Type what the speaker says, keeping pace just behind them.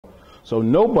So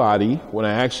nobody, when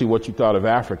I asked you what you thought of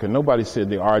Africa, nobody said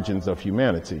the origins of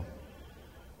humanity.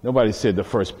 Nobody said the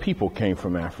first people came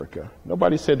from Africa.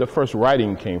 Nobody said the first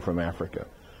writing came from Africa,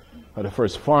 or the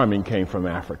first farming came from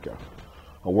Africa,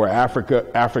 or where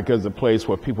Africa is a place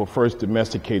where people first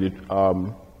domesticated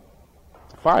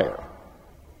fire,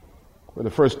 where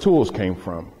the first tools came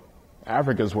from.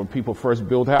 Africa is where people first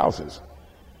built houses,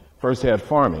 first had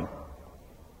farming.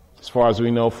 As far as we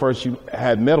know, first you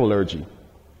had metallurgy.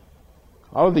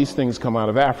 All of these things come out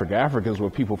of Africa. Africa is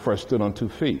where people first stood on 2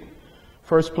 feet,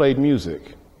 first played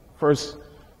music, first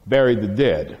buried the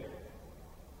dead,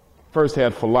 first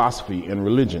had philosophy and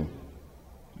religion,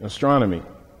 astronomy,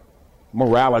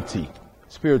 morality,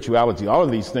 spirituality. All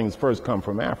of these things first come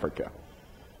from Africa.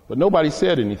 But nobody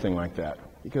said anything like that,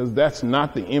 because that's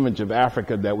not the image of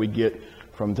Africa that we get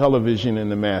from television and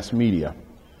the mass media.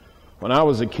 When I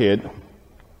was a kid,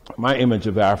 my image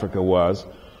of Africa was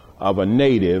of a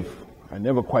native. I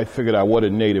never quite figured out what a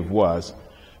native was,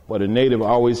 but a native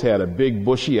always had a big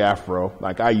bushy afro,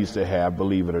 like I used to have,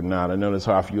 believe it or not. I know that's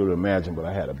hard for you to imagine, but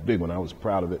I had a big one. I was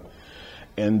proud of it.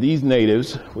 And these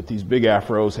natives with these big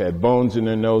afros had bones in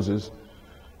their noses,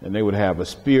 and they would have a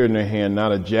spear in their hand,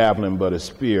 not a javelin, but a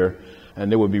spear.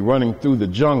 And they would be running through the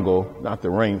jungle, not the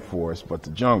rainforest, but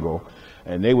the jungle.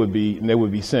 And they would be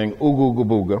saying, "Ooga ooga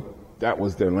booga." That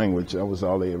was their language. That was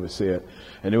all they ever said.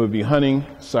 And they would be hunting,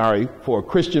 for a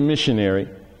Christian missionary.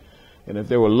 And if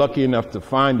they were lucky enough to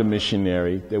find a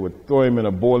missionary, they would throw him in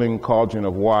a boiling cauldron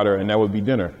of water, and that would be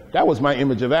dinner. That was my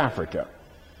image of Africa.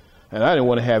 And I didn't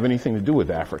want to have anything to do with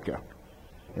Africa.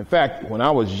 In fact, when I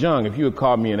was young, if you had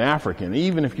called me an African,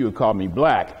 even if you had called me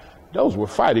black, those were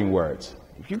fighting words.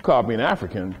 If you called me an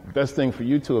African, the best thing for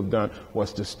you to have done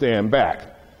was to stand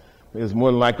back. Because more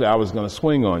than likely I was going to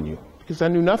swing on you, because I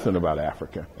knew nothing about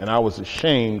Africa. And I was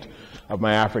ashamed of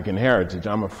my African heritage.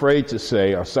 I'm afraid to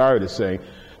say, or sorry to say,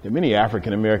 that many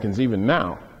African Americans, even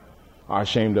now, are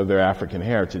ashamed of their African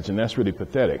heritage, and that's really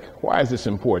pathetic. Why is this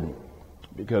important?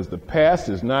 Because the past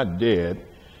is not dead,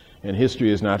 and history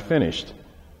is not finished.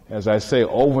 As I say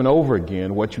over and over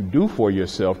again, what you do for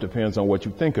yourself depends on what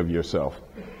you think of yourself.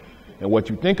 And what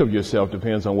you think of yourself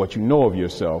depends on what you know of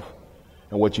yourself.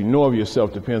 And what you know of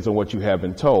yourself depends on what you have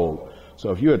been told.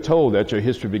 So if you are told that your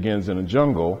history begins in a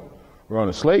jungle or on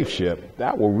a slave ship,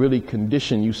 that will really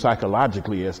condition you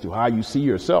psychologically as to how you see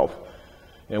yourself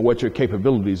and what your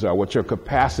capabilities are, what your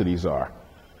capacities are.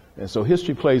 And so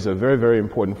history plays a very, very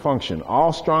important function.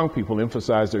 All strong people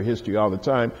emphasize their history all the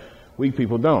time. Weak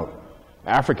people don't.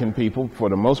 African people, for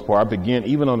the most part, begin,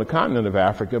 even on the continent of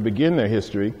Africa, begin their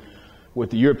history with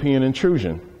the European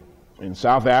intrusion. In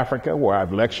South Africa, where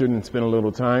I've lectured and spent a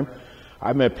little time,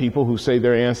 I've met people who say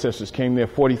their ancestors came there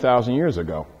 40,000 years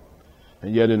ago.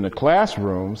 And yet in the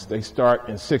classrooms, they start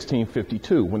in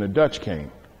 1652 when the Dutch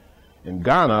came. In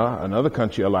Ghana, another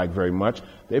country I like very much,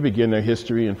 they begin their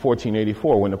history in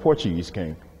 1484 when the Portuguese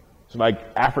came. It's like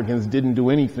Africans didn't do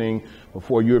anything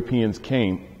before Europeans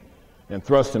came and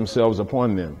thrust themselves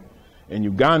upon them. In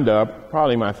Uganda,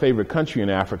 probably my favorite country in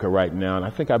Africa right now, and I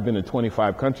think I've been to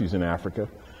 25 countries in Africa,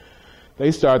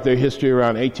 they start their history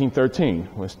around 1813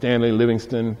 when Stanley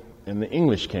Livingstone and the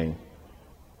English came.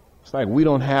 It's like we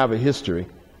don't have a history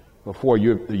before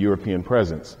the European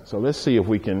presence. So let's see if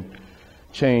we can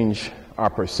change our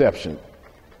perception.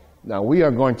 Now, we are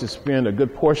going to spend a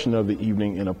good portion of the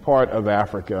evening in a part of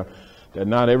Africa that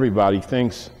not everybody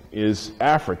thinks is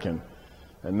African,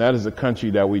 and that is a country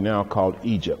that we now call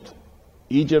Egypt.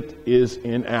 Egypt is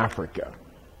in Africa.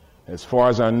 As far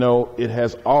as I know, it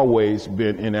has always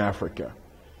been in Africa.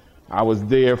 I was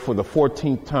there for the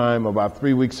 14th time about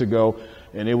 3 weeks ago,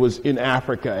 and it was in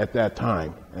Africa at that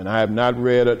time. And I have not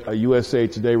read a USA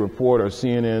Today report or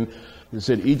CNN that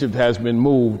said Egypt has been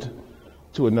moved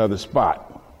to another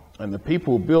spot. And the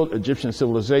people who built Egyptian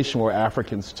civilization were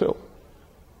Africans too.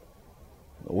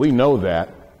 We know that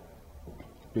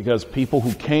because people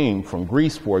who came from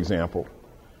Greece, for example,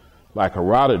 like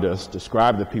Herodotus,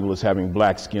 described the people as having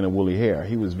black skin and woolly hair.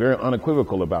 He was very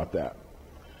unequivocal about that.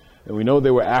 And we know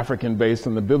they were African based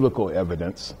on the biblical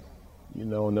evidence. You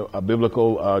know, a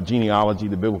biblical genealogy,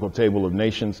 the biblical table of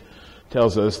nations,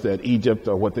 tells us that Egypt,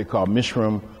 or what they call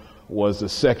Mishram, was the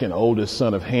second oldest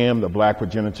son of Ham, the black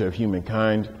progenitor of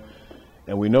humankind.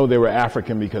 And we know they were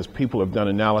African because people have done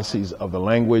analyses of the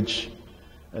language,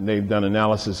 and they've done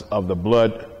analysis of the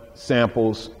blood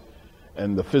samples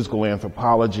and the physical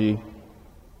anthropology,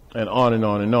 and on and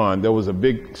on and on. There was a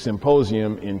big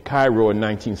symposium in Cairo in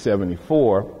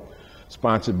 1974,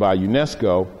 sponsored by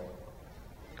UNESCO,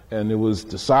 and it was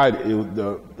decided,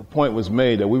 the point was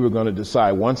made that we were going to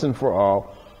decide once and for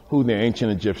all who the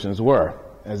ancient Egyptians were,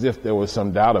 as if there was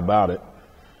some doubt about it.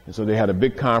 And so they had a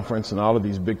big conference, and all of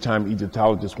these big-time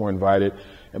Egyptologists were invited,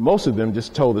 and most of them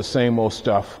just told the same old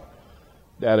stuff,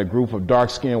 that a group of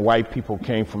dark-skinned white people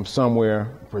came from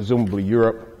somewhere, presumably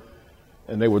Europe,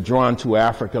 and they were drawn to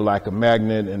Africa like a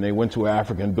magnet, and they went to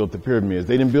Africa and built the pyramids.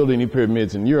 They didn't build any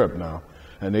pyramids in Europe now,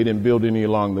 and they didn't build any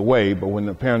along the way, but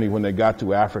apparently when they got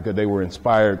to Africa, they were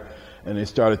inspired, and they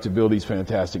started to build these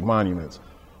fantastic monuments.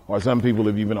 Or some people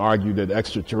have even argued that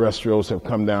extraterrestrials have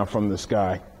come down from the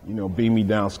sky, beam me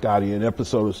down, Scotty, an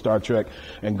episode of Star Trek,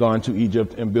 and gone to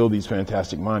Egypt and build these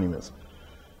fantastic monuments.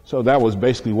 So that was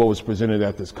basically what was presented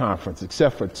at this conference,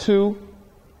 except for two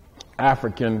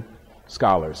African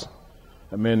scholars,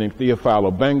 a man named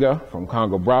Theophile Obenga from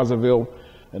Congo-Brazzaville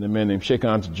and a man named Sheikh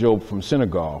Anta Diop from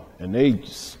Senegal. And they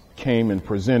just came and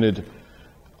presented,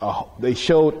 they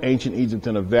showed ancient Egypt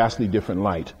in a vastly different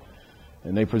light.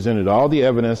 And they presented all the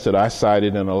evidence that I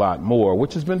cited and a lot more,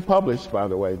 which has been published, by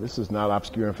the way. This is not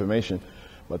obscure information.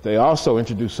 But they also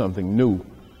introduced something new,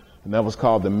 and that was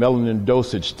called the melanin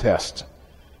dosage test.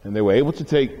 And they were able to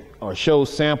take or show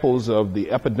samples of the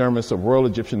epidermis of royal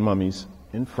Egyptian mummies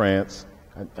in France.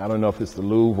 I don't know if it's the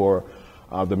Louvre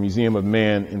or the Museum of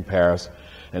Man in Paris.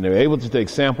 And they were able to take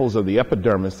samples of the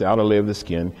epidermis, the outer layer of the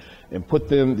skin, and put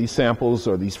these samples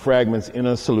or these fragments in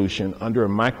a solution under a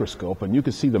microscope, and you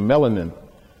could see the melanin,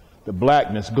 the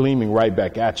blackness, gleaming right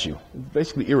back at you. It's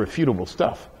basically irrefutable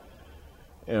stuff.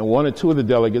 And one or two of the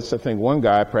delegates, I think one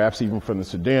guy, perhaps even from the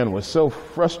Sudan, was so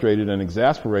frustrated and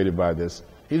exasperated by this,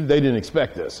 they didn't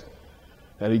expect this,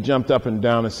 that he jumped up and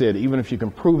down and said, even if you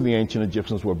can prove the ancient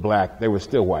Egyptians were black, they were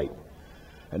still white.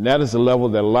 And that is the level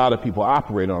that a lot of people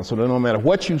operate on. So that no matter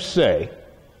what you say,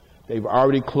 they've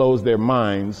already closed their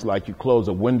minds like you close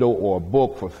a window or a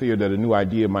book for fear that a new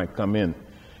idea might come in.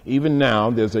 Even now,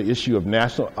 there's an issue of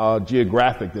National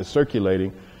Geographic that's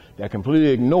circulating that completely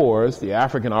ignores the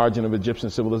African origin of Egyptian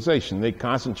civilization. They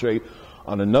concentrate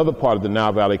on another part of the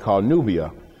Nile Valley called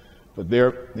Nubia. But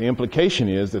the implication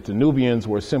is that the Nubians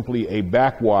were simply a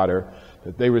backwater,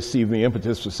 that they received the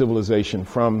impetus for civilization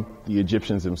from the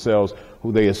Egyptians themselves,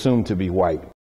 who they assumed to be white.